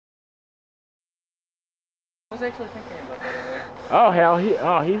I was actually thinking about that earlier. Oh hell,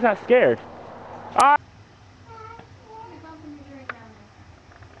 he's not scared. Ah!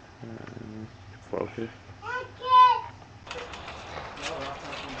 Focus.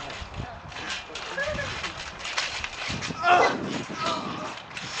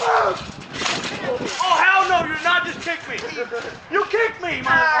 Oh hell no! You did not just kick me. You kicked me,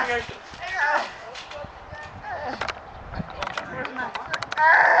 motherfucker.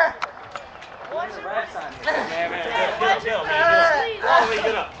 What's the rest on here? Man,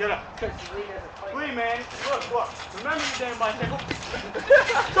 get up. cWe, man. Look. Remember your damn bicycle.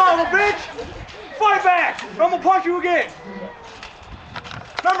 Son of a bitch! Fight back! I'm gonna punch you again.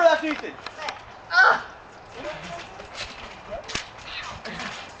 Remember that's Ethan.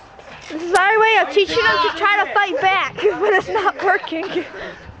 This is our way of teaching them to try to fight back, but it's not working.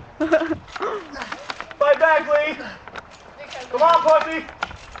 Fight back, Lee. Come on, puppy.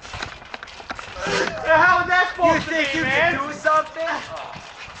 Yeah, how is that supposed to be, man? Do something?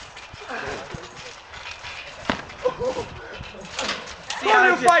 Come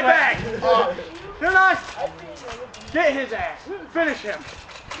on, fight back. You're not. Get his ass. Finish him.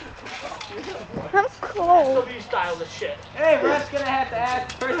 I'm cold. cWe style this shit. Hey, Russ gonna have to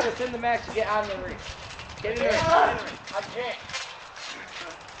ask the person that's in the match to get on the ring. Get in the ring. I can't.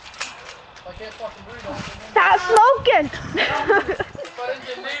 I can't fucking breathe on it. Stop smoking! If I didn't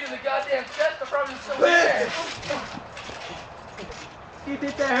get kneed in the goddamn chest, I'm probably still there. You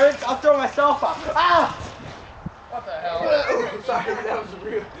think that hurts? I'll throw myself up. Ah! What the hell? Sorry, that was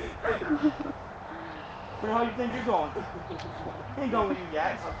real. Where the hell you think you're going? He ain't going with you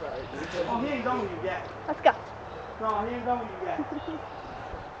yet. Oh, he ain't going with you yet. Let's go. No, he ain't going with you yet.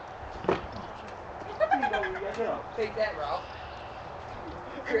 He ain't going with you yet. Get up. Take that, Ralph.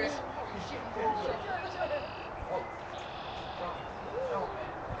 Chris.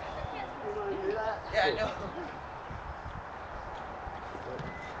 Yeah, I know.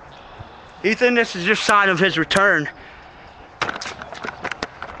 Ethan, this is just sign of his return.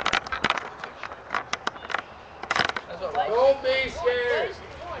 Don't be scared.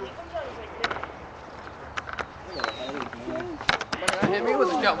 Hit me with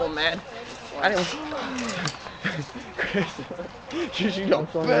a double, man. I didn't. Chris, you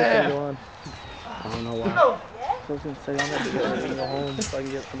don't go on. I don't know why. So I was gonna say I'm gonna go home so I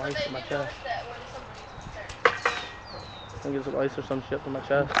can get some ice in my chest. I can get some ice or some shit for my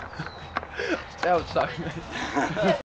chest. That would suck, man.